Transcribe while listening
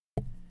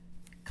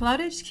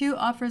CloudHQ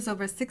offers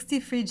over 60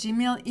 free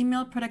Gmail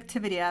email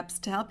productivity apps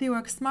to help you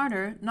work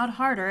smarter, not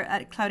harder,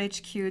 at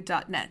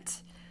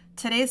cloudhq.net.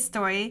 Today's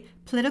story,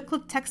 political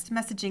text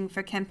messaging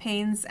for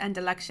campaigns and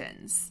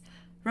elections.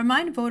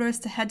 Remind voters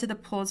to head to the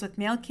polls with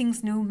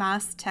MailKing's new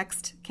mass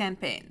text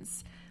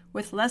campaigns.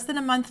 With less than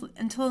a month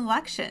until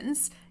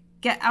elections,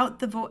 get out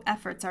the vote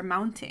efforts are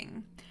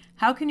mounting.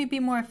 How can you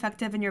be more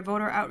effective in your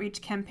voter outreach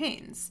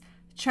campaigns?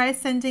 Try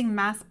sending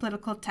mass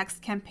political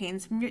text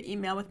campaigns from your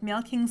email with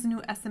MailKing's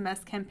new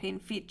SMS campaign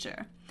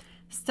feature.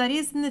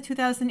 Studies in the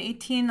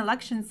 2018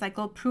 election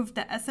cycle proved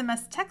that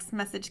SMS text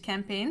message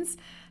campaigns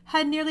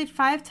had nearly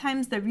 5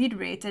 times the read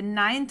rate and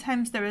 9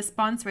 times the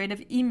response rate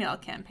of email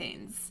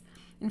campaigns.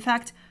 In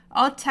fact,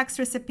 all text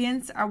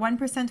recipients are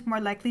 1% more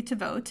likely to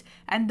vote,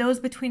 and those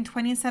between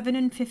 27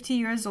 and 50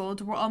 years old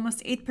were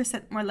almost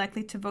 8% more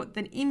likely to vote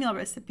than email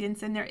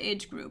recipients in their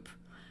age group.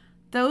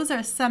 Those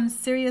are some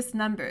serious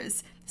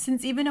numbers,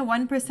 since even a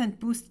 1%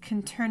 boost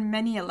can turn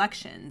many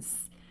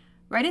elections.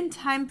 Right in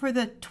time for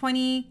the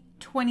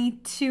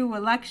 2022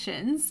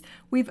 elections,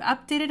 we've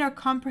updated our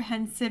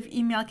comprehensive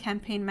email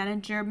campaign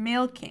manager,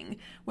 MailKing,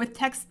 with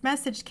text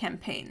message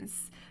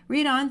campaigns.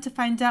 Read on to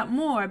find out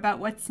more about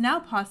what's now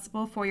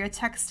possible for your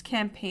text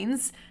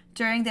campaigns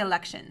during the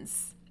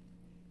elections.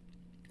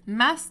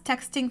 Mass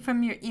texting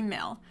from your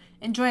email.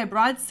 Enjoy a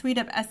broad suite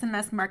of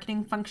SMS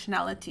marketing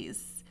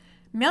functionalities.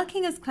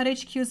 MailKing is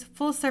CloudHQ's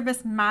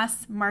full-service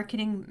mass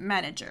marketing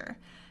manager.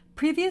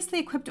 Previously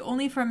equipped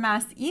only for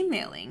mass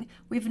emailing,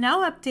 we've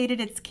now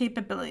updated its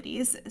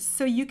capabilities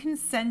so you can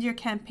send your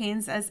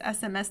campaigns as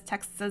SMS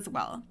texts as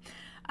well.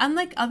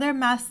 Unlike other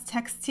mass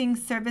texting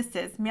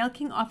services,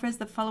 MailKing offers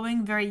the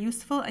following very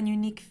useful and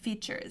unique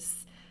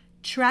features: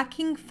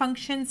 tracking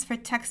functions for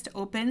text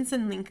opens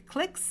and link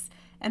clicks,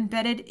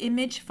 embedded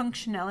image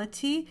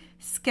functionality,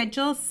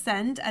 schedule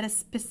send at a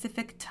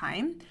specific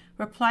time,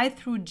 reply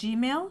through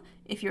Gmail.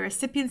 If your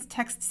recipient's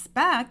texts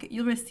back,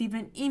 you'll receive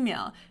an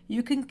email.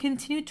 You can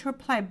continue to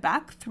reply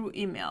back through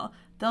email.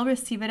 They'll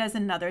receive it as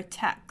another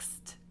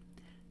text.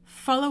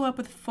 Follow up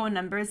with phone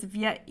numbers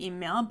via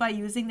email by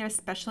using their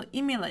special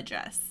email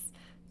address.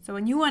 So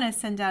when you want to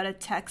send out a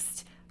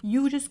text,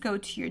 you just go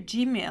to your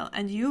Gmail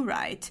and you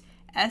write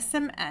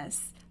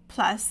SMS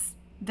plus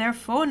their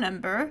phone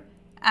number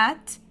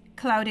at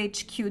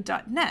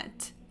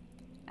cloudhq.net,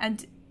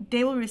 and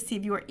they will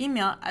receive your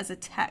email as a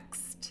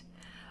text.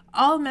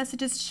 All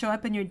messages show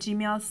up in your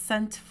Gmail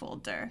sent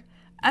folder.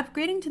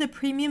 Upgrading to the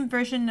premium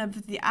version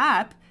of the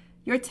app,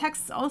 your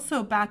texts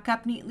also back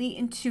up neatly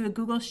into a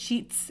Google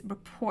Sheets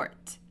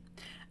report.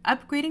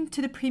 Upgrading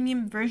to the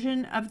premium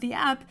version of the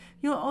app,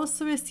 you'll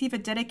also receive a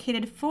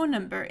dedicated phone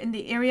number in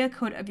the area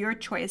code of your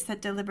choice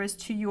that delivers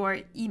to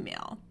your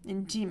email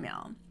in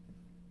Gmail.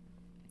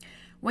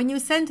 When you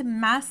send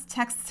mass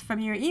texts from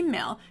your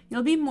email,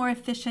 you'll be more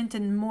efficient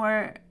and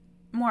more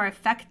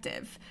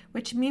effective,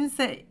 which means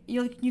that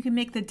you can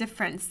make the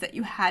difference that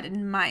you had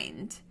in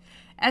mind.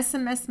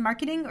 SMS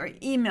marketing or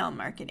email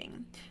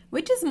marketing?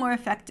 Which is more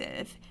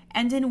effective,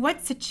 and in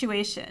what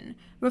situation?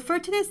 Refer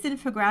to this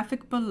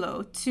infographic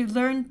below to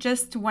learn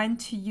just when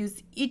to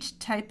use each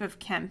type of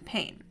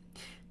campaign.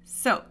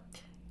 So,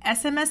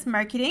 SMS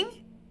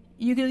marketing.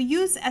 You can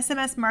use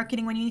SMS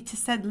marketing when you need to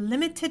send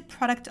limited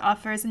product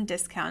offers and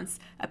discounts,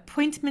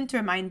 appointment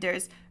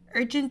reminders,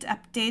 urgent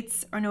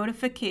updates or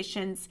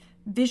notifications,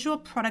 visual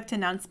product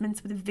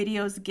announcements with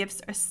videos,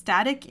 GIFs, or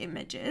static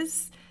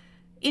images,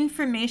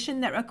 information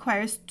that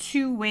requires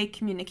two-way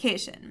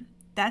communication.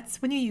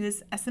 That's when you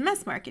use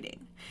SMS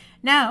marketing.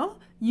 Now,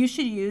 you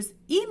should use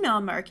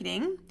email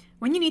marketing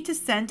when you need to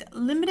send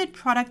limited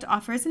product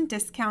offers and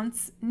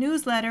discounts,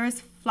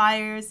 newsletters,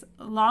 flyers,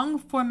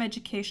 long-form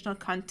educational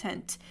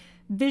content,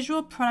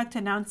 visual product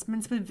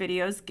announcements with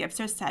videos, GIFs,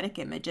 or static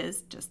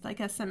images, just like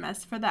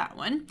SMS for that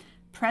one,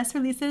 press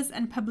releases,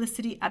 and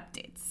publicity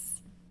updates.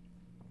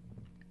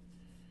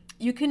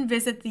 You can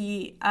visit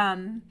the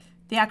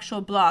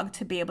actual blog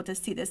to be able to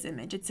see this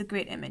image. It's a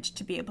great image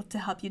to be able to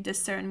help you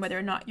discern whether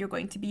or not you're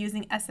going to be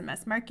using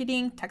SMS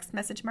marketing, text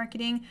message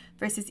marketing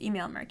versus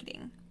email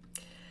marketing.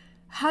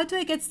 How do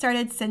I get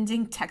started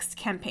sending text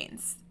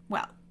campaigns?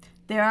 Well,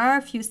 there are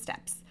a few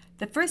steps.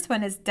 The first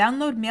one is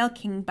download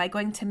MailKing by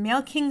going to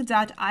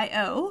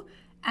mailking.io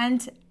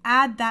and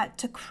add that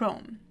to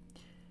Chrome.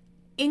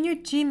 In your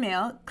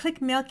Gmail, click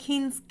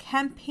MailKing's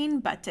campaign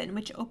button,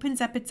 which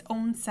opens up its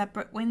own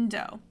separate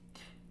window.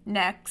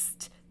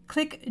 Next,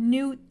 click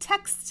New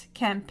Text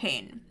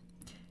Campaign.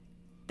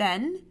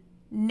 Then,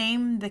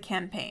 name the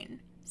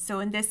campaign. So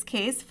in this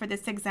case, for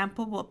this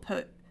example, we'll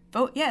put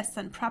Vote Yes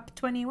on Prop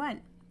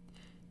 21.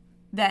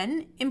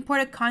 Then,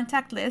 import a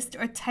contact list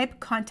or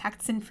type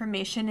contacts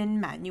information in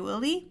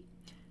manually.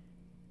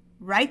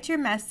 Write your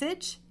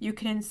message. You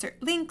can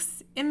insert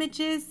links,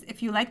 images.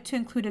 If you like to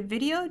include a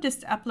video,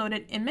 just upload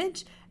an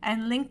image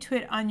and link to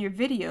it on your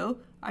video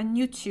on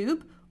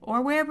YouTube or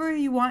wherever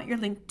you want your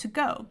link to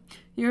go.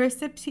 Your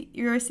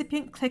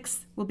recipient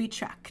clicks will be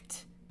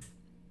tracked.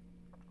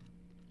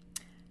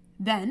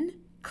 Then,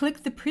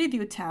 click the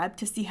Preview tab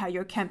to see how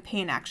your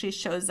campaign actually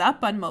shows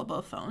up on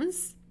mobile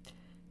phones.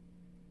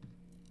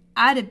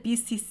 add a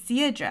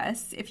BCC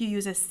address if you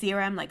use a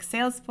CRM like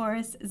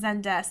Salesforce,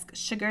 Zendesk,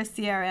 Sugar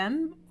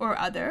CRM, or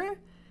other.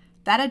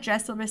 That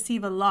address will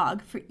receive a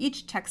log for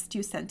each text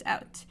you sent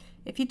out.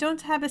 If you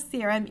don't have a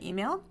CRM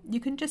email, you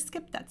can just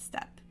skip that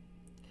step.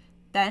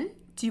 Then,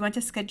 do you want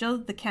to schedule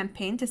the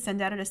campaign to send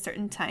out at a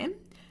certain time?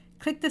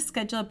 Click the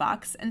schedule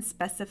box and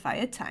specify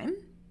a time.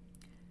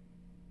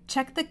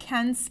 Check the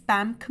CAN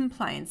spam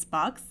compliance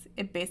box.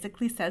 It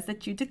basically says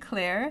that you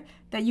declare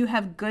that you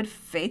have good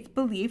faith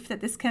belief that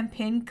this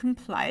campaign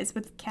complies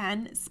with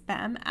CAN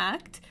Spam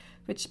Act,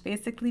 which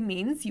basically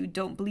means you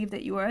don't believe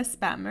that you are a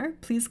spammer.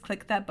 Please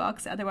click that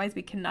box, otherwise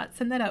we cannot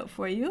send that out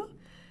for you.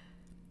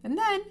 And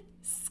then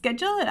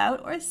schedule it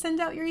out or send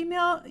out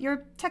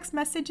your text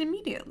message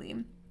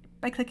immediately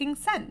by clicking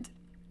send.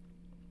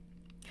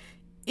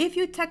 If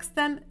you text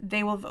them,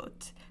 they will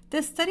vote.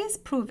 The studies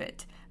prove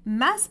it.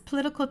 Mass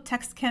political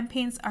text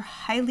campaigns are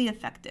highly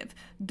effective.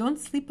 Don't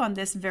sleep on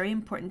this very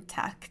important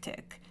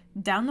tactic.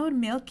 Download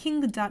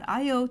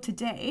MailKing.io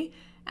today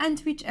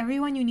and reach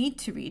everyone you need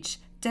to reach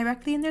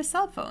directly in their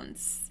cell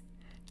phones.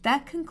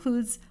 That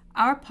concludes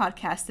our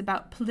podcast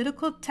about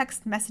political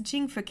text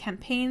messaging for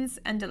campaigns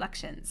and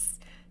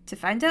elections. To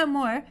find out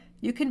more,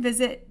 you can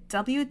visit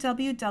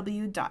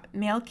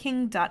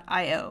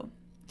www.mailking.io.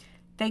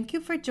 Thank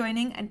you for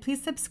joining, and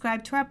please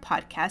subscribe to our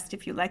podcast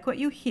if you like what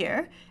you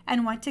hear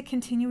and want to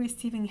continue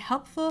receiving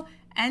helpful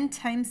and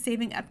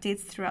time-saving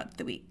updates throughout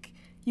the week.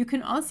 You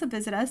can also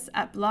visit us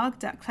at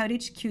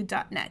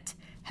blog.cloudhq.net.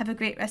 Have a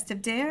great rest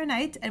of day or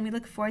night, and we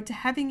look forward to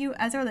having you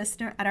as our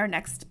listener at our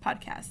next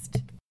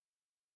podcast.